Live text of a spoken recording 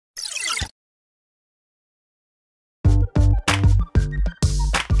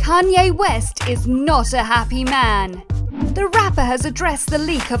Kanye West is not a happy man. The rapper has addressed the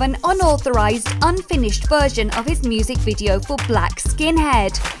leak of an unauthorized, unfinished version of his music video for Black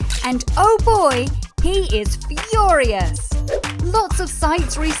Skinhead. And oh boy, he is furious! Lots of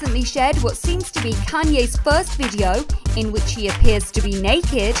sites recently shared what seems to be Kanye's first video, in which he appears to be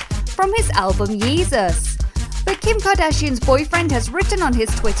naked, from his album Yeezus. But Kim Kardashian's boyfriend has written on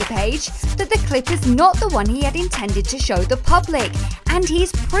his Twitter page that the clip is not the one he had intended to show the public, and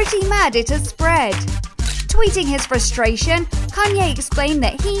he's pretty mad it has spread. Tweeting his frustration, Kanye explained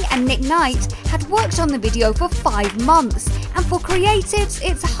that he and Nick Knight had worked on the video for 5 months, and for creatives,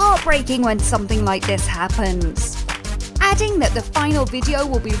 it's heartbreaking when something like this happens. Adding that the final video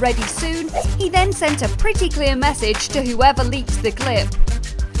will be ready soon, he then sent a pretty clear message to whoever leaked the clip.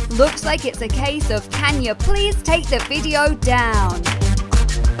 Looks like it's a case of, can you please take the video down?